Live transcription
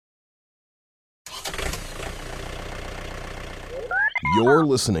You're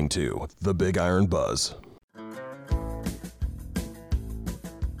listening to The Big Iron Buzz.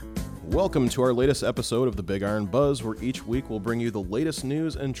 Welcome to our latest episode of The Big Iron Buzz, where each week we'll bring you the latest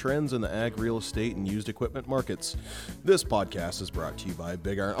news and trends in the ag, real estate, and used equipment markets. This podcast is brought to you by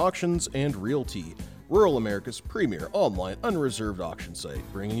Big Iron Auctions and Realty, rural America's premier online unreserved auction site,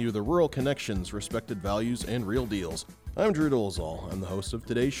 bringing you the rural connections, respected values, and real deals. I'm Drew Dolezal. I'm the host of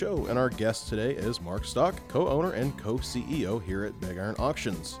today's show, and our guest today is Mark Stock, co-owner and co-CEO here at Big Iron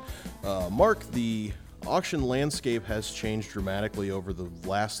Auctions. Mark, the auction landscape has changed dramatically over the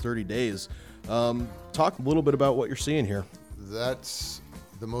last 30 days. Talk a little bit about what you're seeing here. That's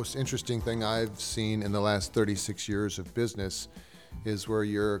the most interesting thing I've seen in the last 36 years of business, is where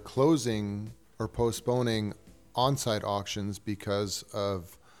you're closing or postponing on-site auctions because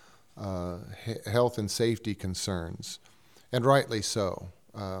of health and safety concerns, and rightly so.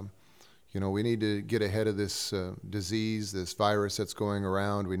 We need to get ahead of this disease, this virus that's going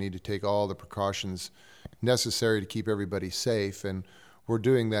around. We need to take all the precautions necessary to keep everybody safe, and we're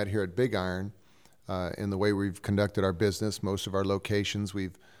doing that here at Big Iron in the way we've conducted our business. Most of our locations,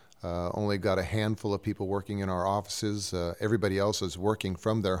 we've only got a handful of people working in our offices. Everybody else is working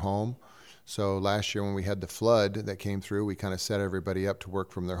from their home. So last year when we had the flood that came through, we kind of set everybody up to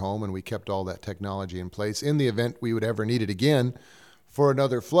work from their home, and we kept all that technology in place in the event we would ever need it again for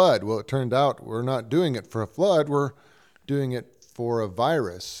another flood. Well, it turned out we're not doing it for a flood, we're doing it for a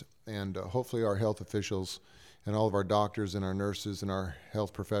virus. And hopefully our health officials and all of our doctors and our nurses and our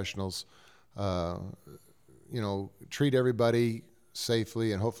health professionals, treat everybody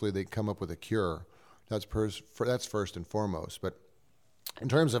safely, and hopefully they come up with a cure. That's first and foremost. But in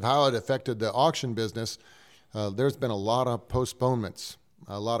terms of how it affected the auction business, there's been a lot of postponements,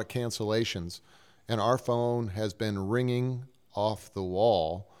 a lot of cancellations, and our phone has been ringing off the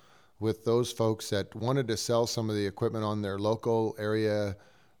wall with those folks that wanted to sell some of the equipment on their local area,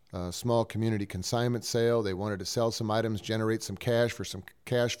 small community consignment sale. They wanted to sell some items, generate some cash for some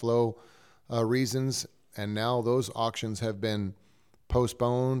cash flow reasons, and now those auctions have been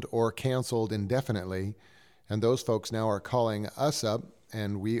postponed or canceled indefinitely. And those folks now are calling us up,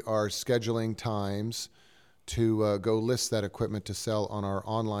 and we are scheduling times to go list that equipment to sell on our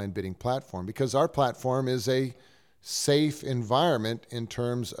online bidding platform, because our platform is a safe environment in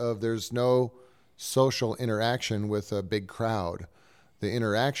terms of there's no social interaction with a big crowd. The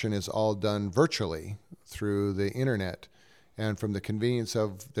interaction is all done virtually through the internet and from the convenience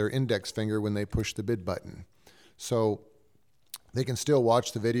of their index finger when they push the bid button. So they can still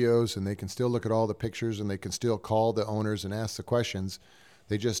watch the videos, and they can still look at all the pictures, and they can still call the owners and ask the questions.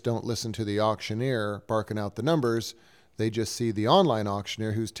 They just don't listen to the auctioneer barking out the numbers. They just see the online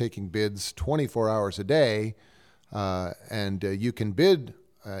auctioneer who's taking bids 24 hours a day, and you can bid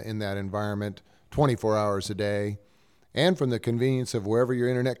in that environment 24 hours a day, and from the convenience of wherever your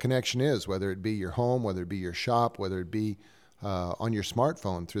internet connection is, whether it be your home, whether it be your shop, whether it be on your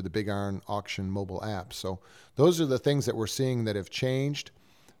smartphone through the Big Iron Auction mobile app. So those are the things that we're seeing that have changed.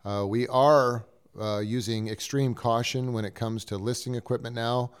 We are using extreme caution when it comes to listing equipment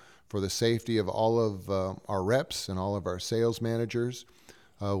now for the safety of all of our reps and all of our sales managers.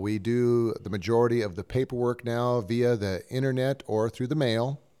 We do the majority of the paperwork now via the internet or through the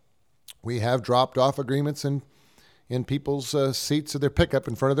mail. We have dropped off agreements in people's seats of their pickup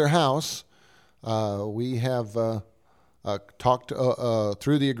in front of their house. We have talked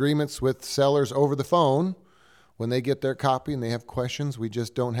through the agreements with sellers over the phone when they get their copy and they have questions. We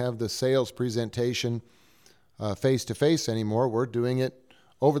just don't have the sales presentation face-to-face anymore. We're doing it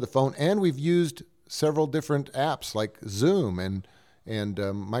over the phone, and we've used several different apps like Zoom and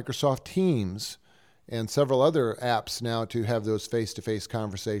Microsoft Teams and several other apps now to have those face-to-face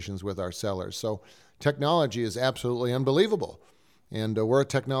conversations with our sellers. So technology is absolutely unbelievable, and we're a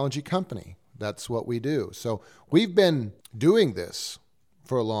technology company. That's what we do. So we've been doing this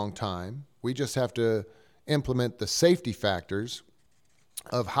for a long time. We just have to implement the safety factors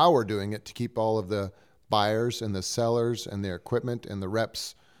of how we're doing it to keep all of the buyers and the sellers and their equipment and the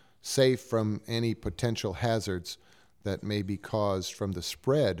reps safe from any potential hazards that may be caused from the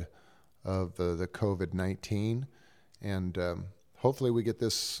spread of the COVID-19. And hopefully we get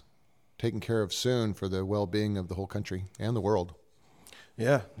this taken care of soon for the well-being of the whole country and the world.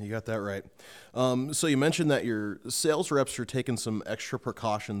 Yeah, you got that right. So you mentioned that your sales reps are taking some extra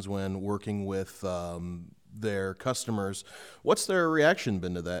precautions when working with their customers. What's their reaction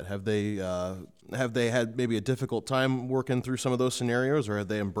been to that? Have they had maybe a difficult time working through some of those scenarios, or have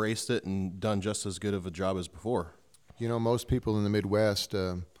they embraced it and done just as good of a job as before? You know, most people in the Midwest,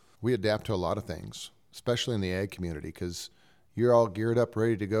 we adapt to a lot of things, especially in the ag community, because you're all geared up,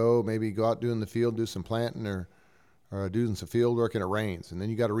 ready to go, maybe go out, do in the field, do some planting or or doing some field work and it rains, and then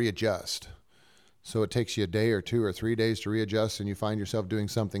you got to readjust. So it takes you a day or 2 or 3 days to readjust, and you find yourself doing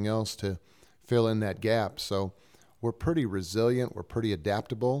something else to fill in that gap. So we're pretty resilient, we're pretty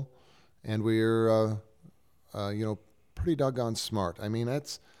adaptable, and we're pretty doggone smart. I mean,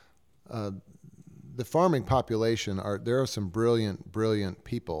 that's the farming population. There are some brilliant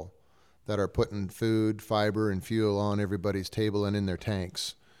people that are putting food, fiber, and fuel on everybody's table and in their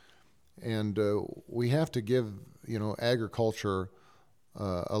tanks. And we have to give agriculture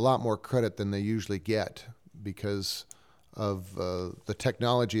a lot more credit than they usually get because of the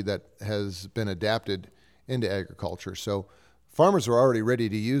technology that has been adapted into agriculture. So farmers are already ready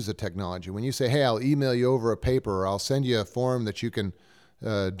to use the technology. When you say, hey, I'll email you over a paper, or I'll send you a form that you can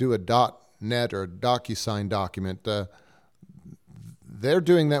do a .net or DocuSign document, they're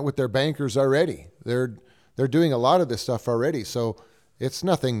doing that with their bankers already. They're doing a lot of this stuff already. So it's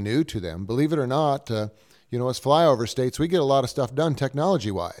nothing new to them. Believe it or not, as flyover states, we get a lot of stuff done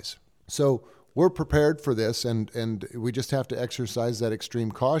technology-wise. So we're prepared for this, and we just have to exercise that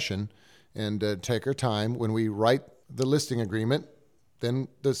extreme caution and take our time. When we write the listing agreement, then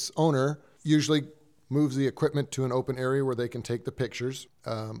this owner usually moves the equipment to an open area where they can take the pictures.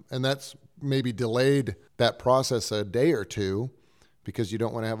 And that's maybe delayed that process a day or two because you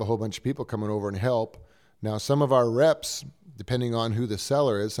don't want to have a whole bunch of people coming over and help. Now, some of our reps, depending on who the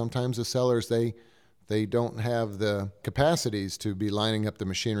seller is, sometimes the sellers, they don't have the capacities to be lining up the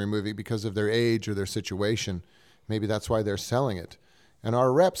machinery moving because of their age or their situation. Maybe that's why they're selling it. And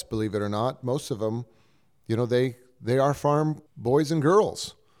our reps, believe it or not, most of them, they are farm boys and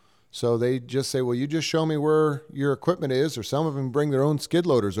girls. So they just say, well, you just show me where your equipment is, or some of them bring their own skid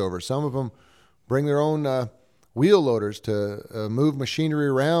loaders over. Some of them bring their own wheel loaders to move machinery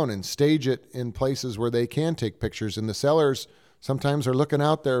around and stage it in places where they can take pictures. And the sellers sometimes are looking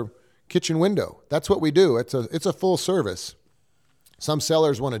out their kitchen window. That's what we do. It's a full service. Some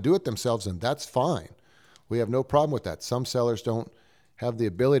sellers want to do it themselves, and that's fine. We have no problem with that. Some sellers don't have the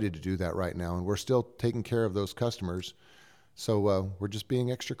ability to do that right now, and we're still taking care of those customers. So we're just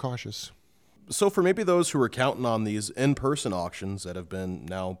being extra cautious. So for maybe those who are counting on these in-person auctions that have been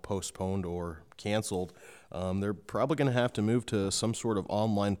now postponed or canceled, they're probably going to have to move to some sort of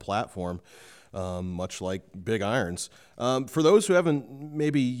online platform, much like Big Irons. For those who haven't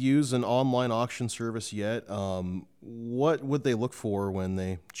maybe used an online auction service yet, what would they look for when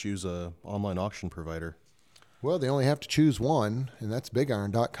they choose an online auction provider? Well, they only have to choose one, and that's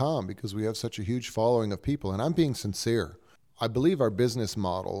BigIron.com, because we have such a huge following of people. And I'm being sincere. I believe our business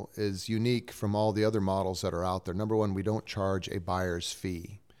model is unique from all the other models that are out there. Number one, we don't charge a buyer's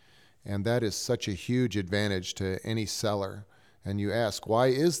fee. And that is such a huge advantage to any seller. And you ask, why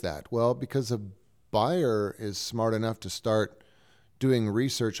is that? Well, because a buyer is smart enough to start doing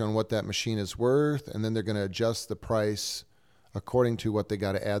research on what that machine is worth, and then they're going to adjust the price according to what they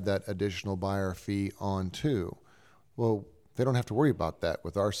got to add that additional buyer fee on to. Well, they don't have to worry about that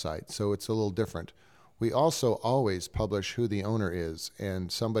with our site, so it's a little different. We also always publish who the owner is and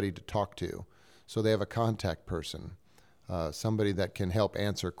somebody to talk to. So they have a contact person, somebody that can help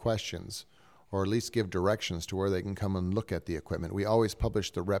answer questions or at least give directions to where they can come and look at the equipment. We always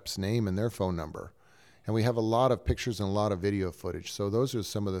publish the rep's name and their phone number. And we have a lot of pictures and a lot of video footage. So those are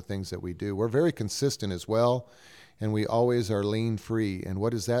some of the things that we do. We're very consistent as well, and we always are lien free. And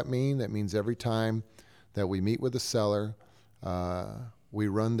what does that mean? That means every time that we meet with a seller, we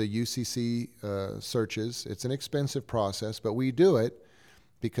run the UCC searches. It's an expensive process, but we do it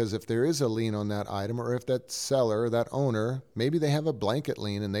because if there is a lien on that item, or if that seller, that owner, maybe they have a blanket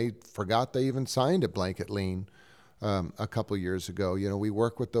lien and they forgot they even signed a blanket lien a couple years ago. We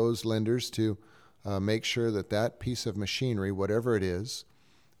work with those lenders to make sure that that piece of machinery, whatever it is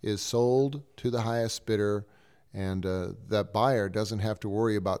sold to the highest bidder, and that buyer doesn't have to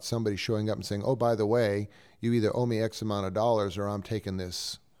worry about somebody showing up and saying, oh, by the way, you either owe me X amount of dollars or I'm taking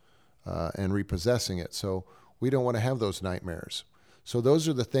this and repossessing it. So we don't want to have those nightmares. So those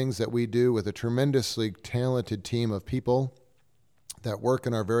are the things that we do with a tremendously talented team of people that work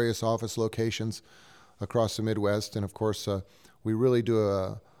in our various office locations across the Midwest. And of course, we really do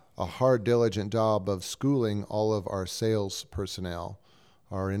a hard, diligent job of schooling all of our sales personnel,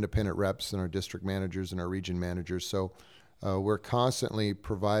 our independent reps and our district managers and our region managers. So we're constantly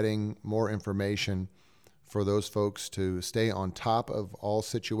providing more information for those folks to stay on top of all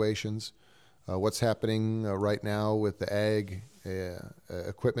situations. What's happening right now with the ag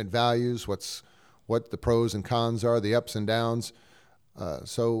equipment values, what the pros and cons are, the ups and downs.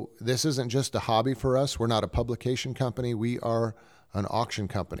 So this isn't just a hobby for us. We're not a publication company. We are an auction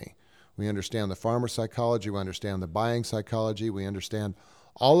company. We understand the farmer psychology. We understand the buying psychology. We understand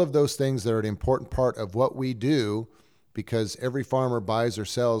all of those things that are an important part of what we do because every farmer buys or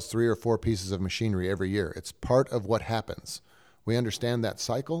sells 3 or 4 pieces of machinery every year. It's part of what happens. We understand that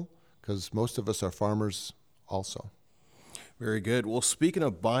cycle because most of us are farmers also. Very good. Well, speaking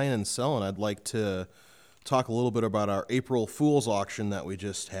of buying and selling, I'd like to talk a little bit about our April Fool's auction that we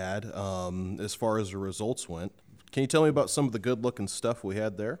just had as far as the results went. Can you tell me about some of the good-looking stuff we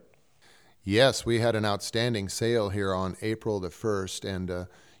had there? Yes, we had an outstanding sale here on April the 1st, and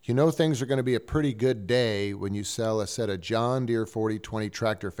you know things are going to be a pretty good day when you sell a set of John Deere 4020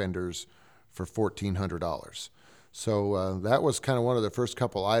 tractor fenders for $1,400. So that was kind of one of the first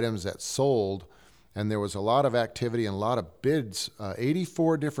couple items that sold, and there was a lot of activity and a lot of bids,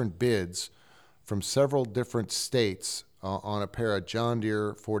 84 different bids from several different states on a pair of John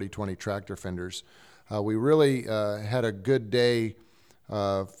Deere 4020 tractor fenders. We really had a good day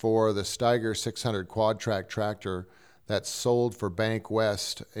for the Steiger 600 quad track tractor that sold for Bank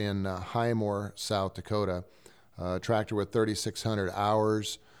West in Highmore, South Dakota. Tractor with 3,600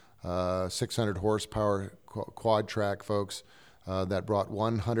 hours, 600 horsepower quad track, folks, that brought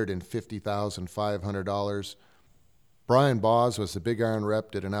 $150,500. Brian Boz was the Big Iron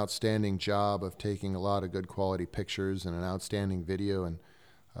rep, did an outstanding job of taking a lot of good quality pictures and an outstanding video, and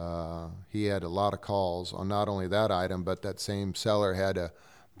he had a lot of calls on not only that item, but that same seller had a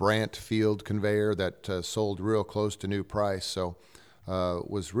Brandt field conveyor that sold real close to new price. So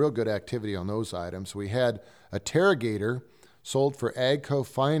was real good activity on those items. We had a Terragator sold for Agco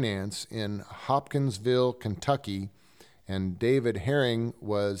Finance in Hopkinsville, Kentucky, and David Herring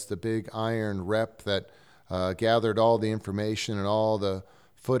was the Big Iron rep that gathered all the information and all the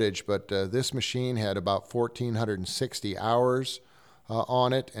footage. But this machine had about 1,460 hours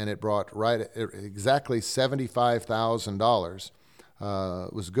on it, and it brought exactly $75,000.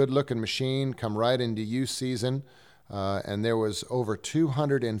 It was a good-looking machine, come right into use season, and there was over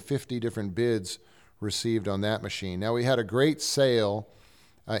 250 different bids received on that machine. Now, we had a great sale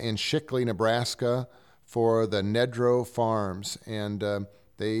in Shickley, Nebraska for the Nedro Farms, and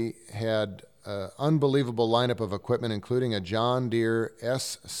they had an unbelievable lineup of equipment, including a John Deere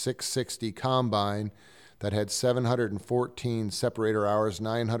S660 combine that had 714 separator hours,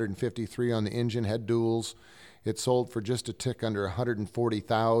 953 on the engine, had duals. It sold for just a tick under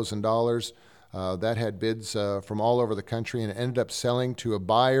 $140,000. That had bids from all over the country and ended up selling to a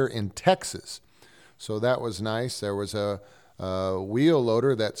buyer in Texas. So that was nice. There was a wheel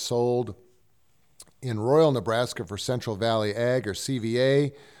loader that sold in Royal, Nebraska for Central Valley Ag, or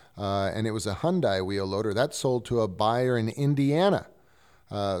CVA, and it was a Hyundai wheel loader. That sold to a buyer in Indiana.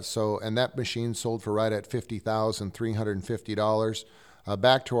 And that machine sold for right at $50,350.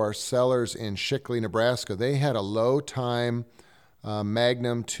 Back to our sellers in Shickley, Nebraska. They had a low time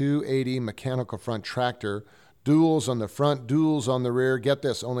Magnum 280 mechanical front tractor, duals on the front, duals on the rear. Get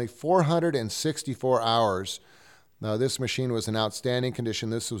this, only 464 hours. Now, this machine was in outstanding condition.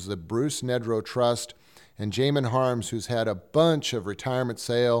 This was the Bruce Nedro Trust. And Jamin Harms, who's had a bunch of retirement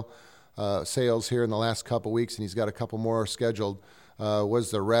sales here in the last couple weeks, and he's got a couple more scheduled,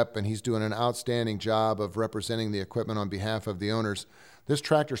 was the rep, and he's doing an outstanding job of representing the equipment on behalf of the owners. This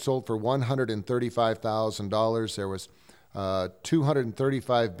tractor sold for $135,000. There was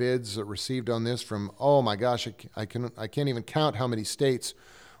 235 bids received on this from, oh my gosh, I can't even count how many states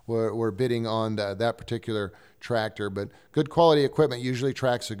were bidding on that particular tractor. But good quality equipment usually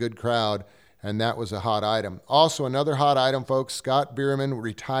attracts a good crowd, and that was a hot item. Also, another hot item, folks, Scott Bierman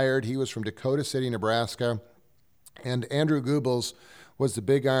retired. He was from Dakota City, Nebraska. And Andrew Goebbels was the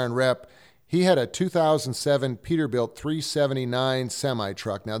Big Iron rep. He had a 2007 Peterbilt 379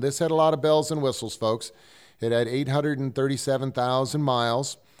 semi-truck. Now, this had a lot of bells and whistles, folks. It had 837,000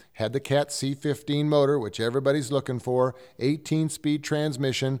 miles, had the Cat C15 motor, which everybody's looking for, 18-speed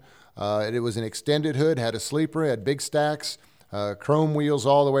transmission. It was an extended hood, had a sleeper, had big stacks, chrome wheels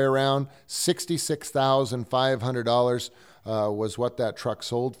all the way around. $66,500 was what that truck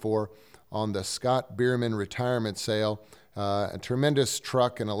sold for on the Scott Bierman retirement sale. A tremendous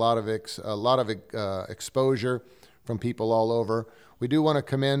truck and a lot of exposure from people all over. We do want to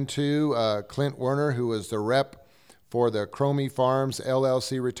commend to Clint Werner, who was the rep for the Cromie Farms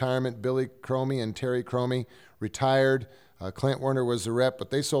LLC retirement. Billy Cromie and Terry Cromie retired. Clint Werner was the rep, but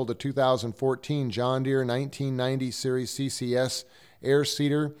they sold a 2014 John Deere 1990 Series CCS air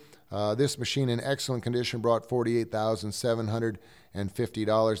seeder. This machine in excellent condition brought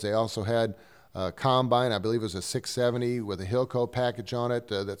 $48,750. They also had a combine, I believe it was a 670 with a Hilco package on it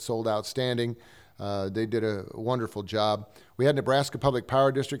that sold outstanding. They did a wonderful job. We had Nebraska Public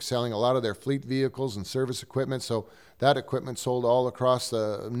Power District selling a lot of their fleet vehicles and service equipment, so that equipment sold all across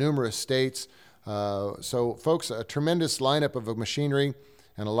the numerous states. So, folks, a tremendous lineup of machinery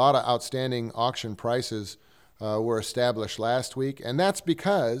and a lot of outstanding auction prices were established last week. And that's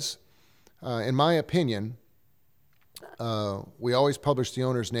because, in my opinion, we always publish the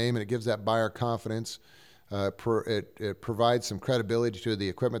owner's name, and it gives that buyer confidence. It provides some credibility to the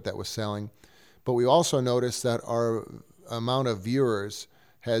equipment that was selling. But we also noticed that our amount of viewers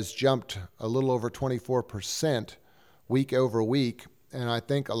has jumped a little over 24% week over week. And I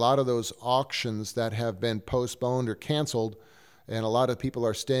think a lot of those auctions that have been postponed or canceled, and a lot of people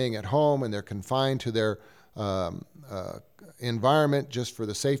are staying at home and they're confined to their environment just for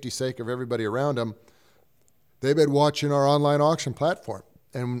the safety sake of everybody around them, they've been watching our online auction platform.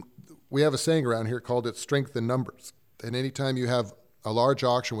 And we have a saying around here called it strength in numbers. And anytime you have a large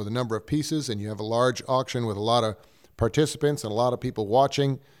auction with a number of pieces and you have a large auction with a lot of participants and a lot of people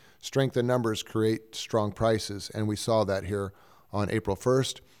watching, strength in numbers create strong prices. And we saw that here on April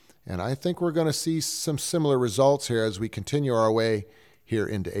 1st. And I think we're going to see some similar results here as we continue our way here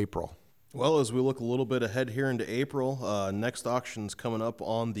into April. Well, as we look a little bit ahead here into April, next auction's coming up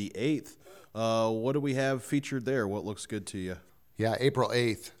on the 8th. What do we have featured there? What looks good to you? Yeah, April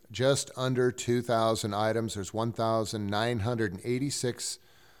 8th, just under 2,000 items. There's 1,986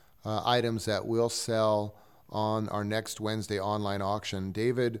 items that will sell on our next Wednesday online auction.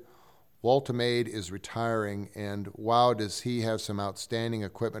 David Woltemade is retiring, and wow, does he have some outstanding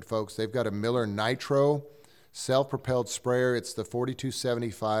equipment, folks. They've got a Miller Nitro self-propelled sprayer. It's the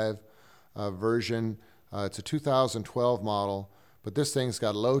 4275 version. It's a 2012 model, but this thing's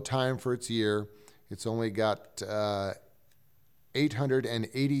got low time for its year. It's only got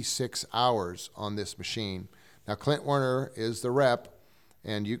 886 hours on this machine. Now, Clint Werner is the rep,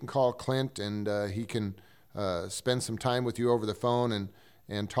 and you can call Clint, and he can spend some time with you over the phone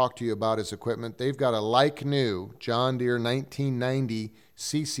and talk to you about his equipment. They've got a like-new John Deere 1990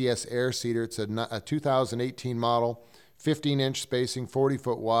 CCS air seeder. It's a 2018 model, 15-inch spacing,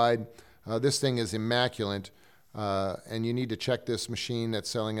 40-foot wide. This thing is immaculate, and you need to check this machine that's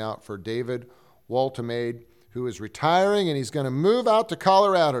selling out for David Woltemade, who is retiring, and he's going to move out to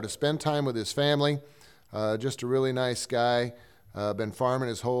Colorado to spend time with his family. Just a really nice guy. Been farming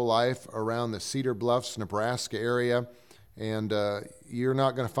his whole life around the Cedar Bluffs, Nebraska area, and you're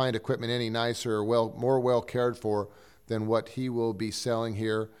not going to find equipment any nicer or more well cared for than what he will be selling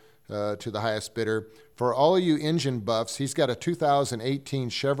here to the highest bidder. For all of you engine buffs, he's got a 2018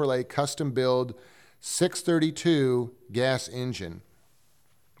 Chevrolet custom build 632 gas engine,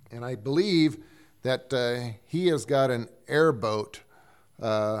 and I believe that he has got an airboat,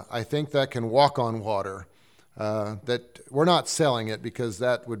 I think, that can walk on water. That we're not selling it because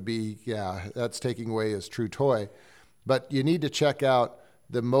that would be, that's taking away his true toy. But you need to check out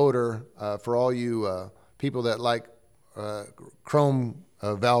the motor for all you people that like chrome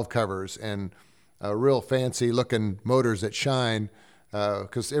valve covers and real fancy looking motors that shine,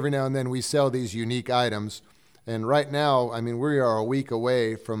 because every now and then we sell these unique items. And right now, I mean, we are a week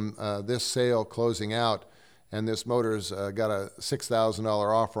away from this sale closing out, and this motor's got a $6,000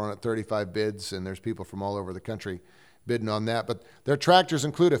 offer on it, 35 bids, and there's people from all over the country bidding on that. But their tractors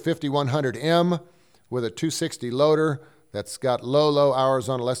include a 5100M with a 260 loader that's got low hours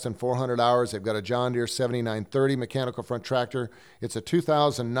on it, less than 400 hours. They've got a John Deere 7930 mechanical front tractor. It's a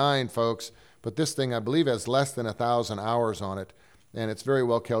 2009, folks, but this thing, I believe, has less than 1,000 hours on it, and it's very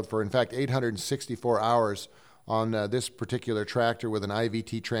well cared for. In fact, 864 hours on this particular tractor with an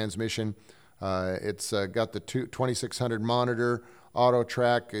IVT transmission. It's got the 2600 monitor, auto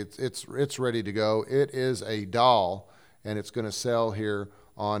track. It's ready to go. It is a doll, and it's going to sell here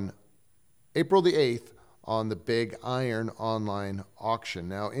on April the 8th on the Big Iron online auction.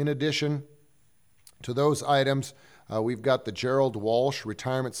 Now, in addition to those items, we've got the Gerald Walsh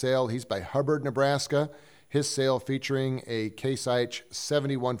retirement sale. He's by Hubbard, Nebraska. His sale featuring a Case IH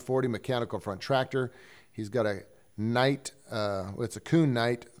 7140 mechanical front tractor. He's got a Knight, it's a Kuhn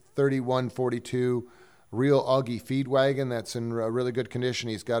Knight 3142 real Augie feed wagon that's in really good condition.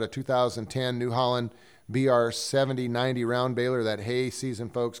 He's got a 2010 New Holland BR 7090 round baler. That hay season,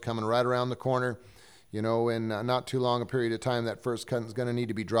 folks, coming right around the corner. You know, in not too long a period of time, that first cut is going to need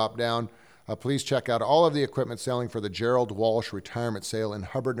to be dropped down. Please check out all of the equipment selling for the Gerald Walsh retirement sale in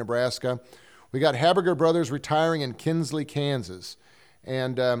Hubbard, Nebraska. We got Haberger Brothers retiring in Kinsley, Kansas.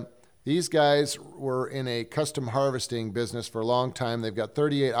 And these guys were in a custom harvesting business for a long time. They've got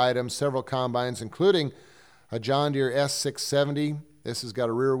 38 items, several combines, including a John Deere S670. This has got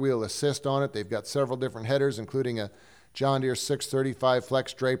a rear wheel assist on it. They've got several different headers, including a John Deere 635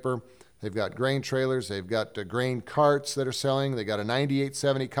 Flex Draper. They've got grain trailers. They've got grain carts that are selling. They got a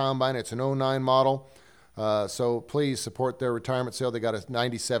 9870 combine. It's an 09 model. So please support their retirement sale. They got a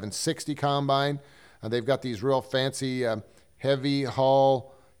 9760 combine. They've got these real fancy heavy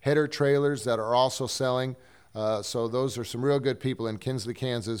haul header trailers that are also selling. So those are some real good people in Kinsley,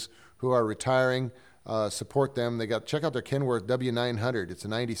 Kansas, who are retiring. Support them. Check out their Kenworth W900. It's a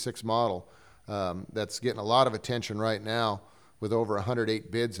 96 model that's getting a lot of attention right now with over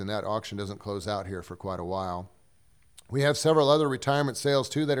 108 bids, and that auction doesn't close out here for quite a while. We have several other retirement sales,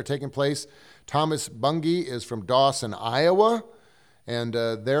 too, that are taking place. Thomas Bunge is from Dawson, Iowa, and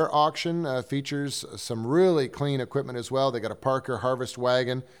their auction features some really clean equipment as well. They got a Parker Harvest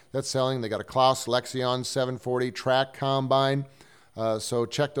wagon that's selling. They got a Klaus Lexion 740 track combine. So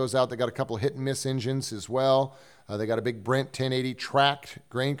check those out. They got a couple of hit-and-miss engines as well. They got a big Brent 1080 tracked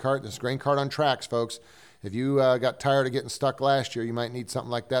grain cart. This is grain cart on tracks, folks. If you got tired of getting stuck last year, you might need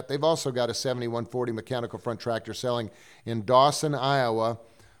something like that. They've also got a 7140 mechanical front tractor selling in Dawson, Iowa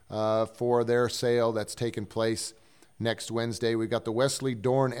for their sale that's taking place next Wednesday. We've got the Wesley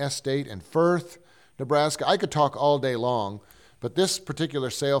Dorn Estate in Firth, Nebraska. I could talk all day long, but this particular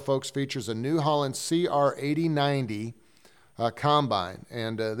sale, folks, features a New Holland CR8090 combine.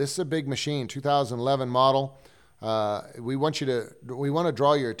 And this is a big machine, 2011 model. We want to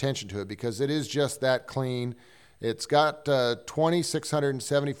draw your attention to it because it is just that clean. It's got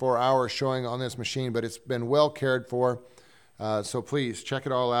 2,674 hours showing on this machine, but it's been well cared for. So please check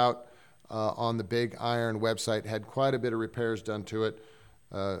it all out on the Big Iron website. Had quite a bit of repairs done to it.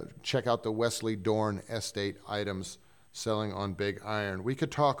 Check out the Wesley Dorn Estate items selling on Big Iron. We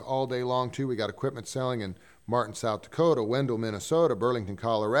could talk all day long too. We got equipment selling in Martin, South Dakota, Wendell, Minnesota, Burlington,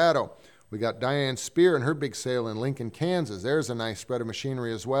 Colorado. We got Diane Spear and her big sale in Lincoln, Kansas. There's a nice spread of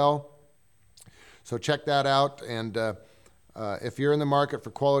machinery as well. So check that out. And if you're in the market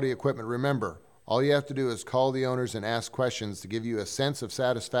for quality equipment, remember, all you have to do is call the owners and ask questions to give you a sense of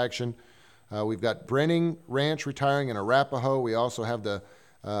satisfaction. We've got Brenning Ranch retiring in Arapahoe. We also have the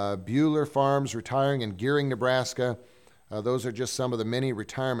Bueller Farms retiring in Gearing, Nebraska. Those are just some of the many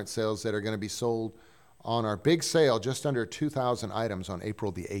retirement sales that are going to be sold on our big sale, just under 2,000 items on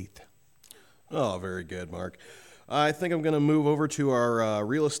April the 8th. Oh, very good, Mark. I think I'm going to move over to our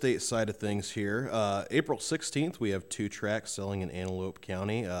real estate side of things here. April 16th, we have 2 tracks selling in Antelope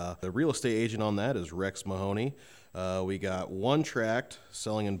County. The real estate agent on that is Rex Mahoney. We got 1 tract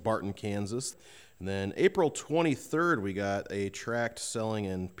selling in Barton, Kansas. And then April 23rd, we got a tract selling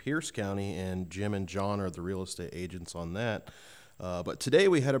in Pierce County, and Jim and John are the real estate agents on that. But today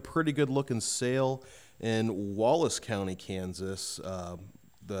we had a pretty good looking sale in Wallace County, Kansas.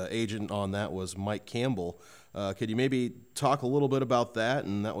 The agent on that was Mike Campbell. Could you maybe talk a little bit about that?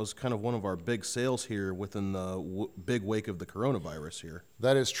 And that was kind of one of our big sales here within the big wake of the coronavirus here.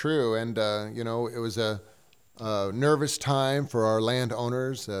 That is true. And, it was a nervous time for our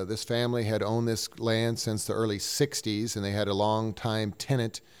landowners. This family had owned this land since the early 60s, and they had a long-time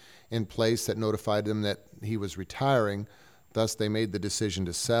tenant in place that notified them that he was retiring. Thus, they made the decision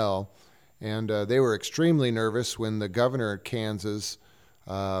to sell. And they were extremely nervous when the governor of Kansas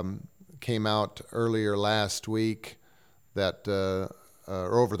came out earlier last week that,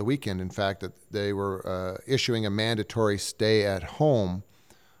 or over the weekend, in fact, that they were issuing a mandatory stay at home.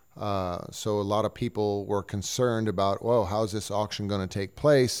 So a lot of people were concerned about, well, how's this auction going to take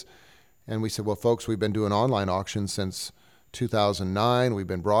place? And we said, well, folks, we've been doing online auctions since 2009. We've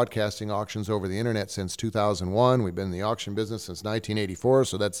been broadcasting auctions over the internet since 2001. We've been in the auction business since 1984.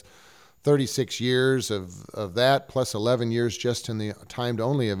 So that's 36 years of that, plus 11 years just in the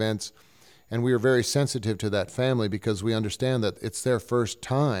timed-only events. And we are very sensitive to that family because we understand that it's their first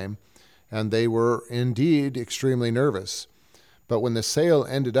time, and they were indeed extremely nervous. But when the sale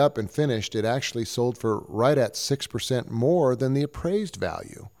ended up and finished, it actually sold for right at 6% more than the appraised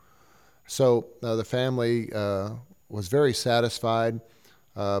value. So the family was very satisfied.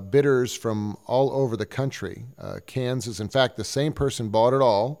 Bidders from all over the country, Kansas. In fact, the same person bought it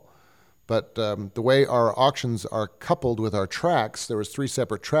all. But the way our auctions are coupled with our tracks, there was 3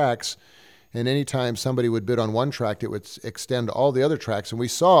 separate tracks, and anytime somebody would bid on one tract, it would extend all the other tracks. And we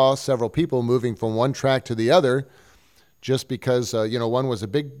saw several people moving from one tract to the other just because, one was a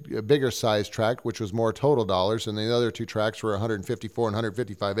bigger size tract, which was more total dollars, and the other 2 tracts were 154 and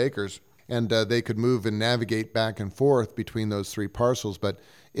 155 acres. And they could move and navigate back and forth between those 3 parcels. But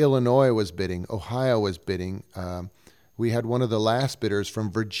Illinois was bidding, Ohio was bidding. We had one of the last bidders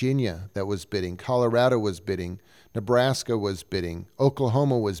from Virginia that was bidding. Colorado was bidding. Nebraska was bidding.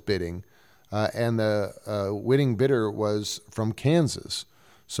 Oklahoma was bidding. And the winning bidder was from Kansas.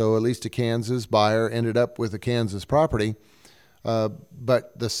 So at least a Kansas buyer ended up with a Kansas property.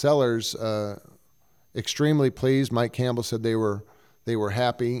 But the sellers, extremely pleased. Mike Campbell said they were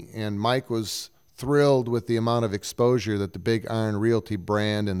happy, and Mike was thrilled with the amount of exposure that the Big Iron Realty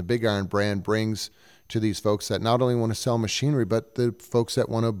brand and the Big Iron brand brings to these folks that not only want to sell machinery, but the folks that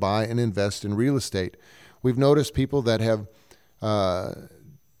want to buy and invest in real estate. We've noticed people that have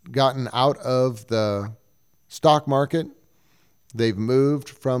gotten out of the stock market. They've moved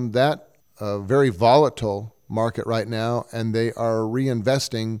from that very volatile market right now, and they are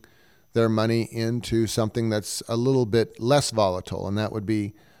reinvesting their money into something that's a little bit less volatile, and that would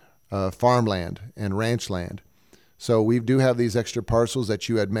be farmland and ranch land. So we do have these extra parcels that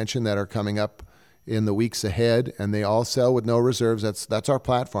you had mentioned that are coming up in the weeks ahead, and they all sell with no reserves. That's our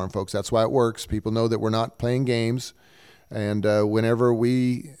platform, folks. That's why it works. People know that we're not playing games, and whenever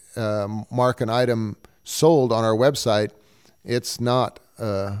we mark an item sold on our website, it's not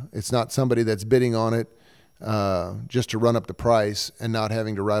somebody that's bidding on it just to run up the price and not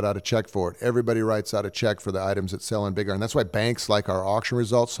having to write out a check for it. Everybody writes out a check for the items that sell in Big Iron. That's why banks like our auction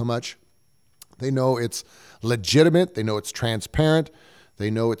results so much. They know it's legitimate. They know it's transparent.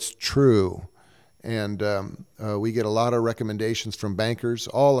 They know it's true. And we get a lot of recommendations from bankers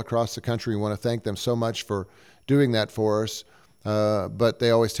all across the country. We want to thank them so much for doing that for us. But they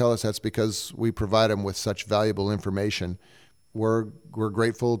always tell us that's because we provide them with such valuable information. We're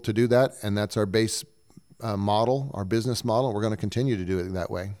grateful to do that, and that's our base model, our business model. We're going to continue to do it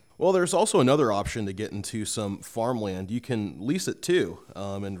that way. Well, there's also another option to get into some farmland. You can lease it too.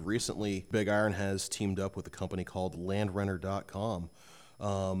 And recently, Big Iron has teamed up with a company called LandRenter.com.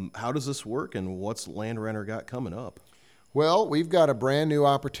 How does this work, and what's LandRenter got coming up? Well, we've got a brand new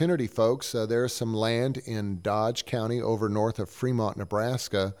opportunity, folks. There's some land in Dodge County over north of Fremont,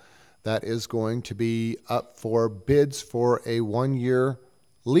 Nebraska, that is going to be up for bids for a 1-year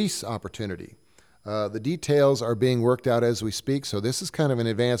lease opportunity. The details are being worked out as we speak, so this is kind of an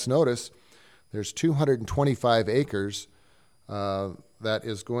advance notice. There's 225 acres that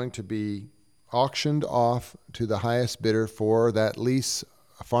is going to be auctioned off to the highest bidder for that lease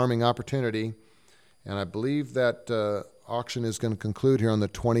farming opportunity, and I believe that auction is going to conclude here on the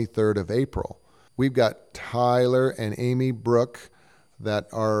 23rd of April. We've got Tyler and Amy Brooke that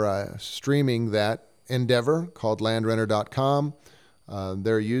are streaming that endeavor called LandRenter.com.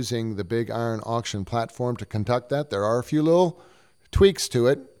 They're using the Big Iron auction platform to conduct that. There are a few little tweaks to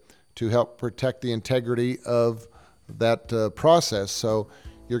it to help protect the integrity of that process. So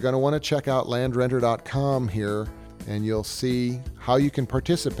you're going to want to check out LandRenter.com here, and you'll see how you can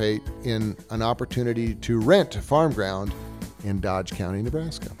participate in an opportunity to rent farm ground in Dodge County,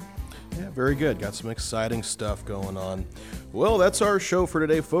 Nebraska. Yeah, very good. Got some exciting stuff going on. Well, that's our show for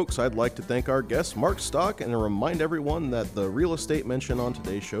today, folks. I'd like to thank our guest, Mark Stock, and remind everyone that the real estate mentioned on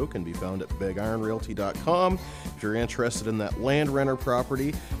today's show can be found at BigIronRealty.com. If you're interested in that land renter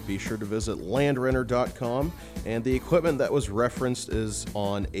property, be sure to visit LandRenter.com. And the equipment that was referenced is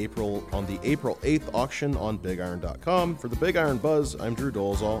on the April 8th auction on BigIron.com. For the Big Iron Buzz, I'm Drew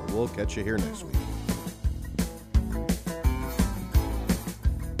Dolezal. We'll catch you here next week.